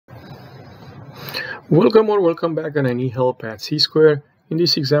Welcome or welcome back on any help at C-square. In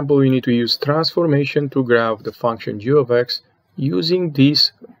this example, we need to use transformation to graph the function g of x using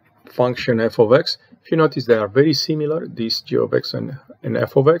this function f of x. If you notice, they are very similar, this g of x and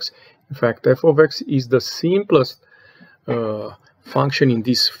f of x. In fact, f of x is the simplest function in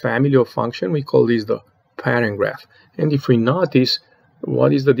this family of function. We call this the parent graph. And if we notice,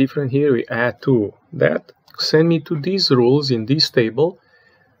 what is the difference here? We add 2. That send me to these rules in this table.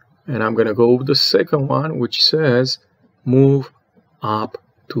 And I'm going to go with the second one, which says move up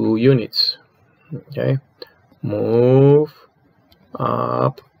 2 units. Okay, move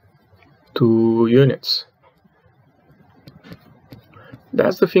up 2 units.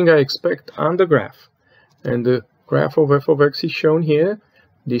 That's the thing I expect on the graph. And the graph of f of x is shown here.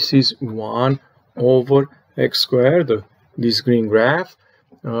 This is 1 over x squared, this green graph.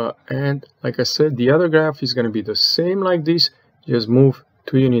 And like I said, the other graph is going to be the same like this, just move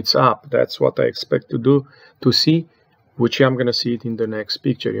 2 units up. That's what I expect to see, which I'm going to see it in the next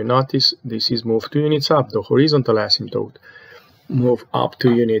picture. You notice this is move 2 units up, the horizontal asymptote. Move up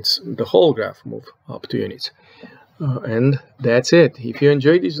 2 units, the whole graph move up 2 units. And that's it. If you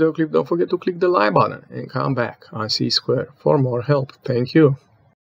enjoyed this video clip, don't forget to click the like button and come back on C-square for more help. Thank you.